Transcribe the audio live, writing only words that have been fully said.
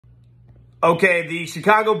Okay, the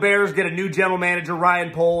Chicago Bears get a new general manager, Ryan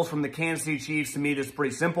Poles, from the Kansas City Chiefs. To me, this is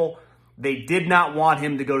pretty simple. They did not want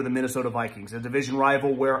him to go to the Minnesota Vikings, a division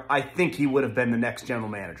rival where I think he would have been the next general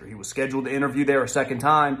manager. He was scheduled to interview there a second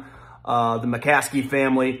time. The McCaskey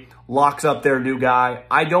family locks up their new guy.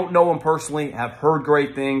 I don't know him personally, have heard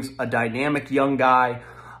great things. A dynamic young guy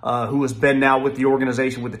who has been now with the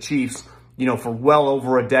organization, with the Chiefs, for well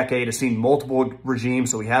over a decade, has seen multiple regimes,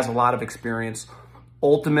 so he has a lot of experience.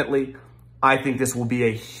 Ultimately, I think this will be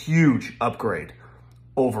a huge upgrade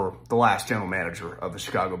over the last general manager of the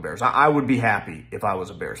Chicago Bears. I would be happy if I was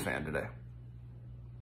a Bears fan today.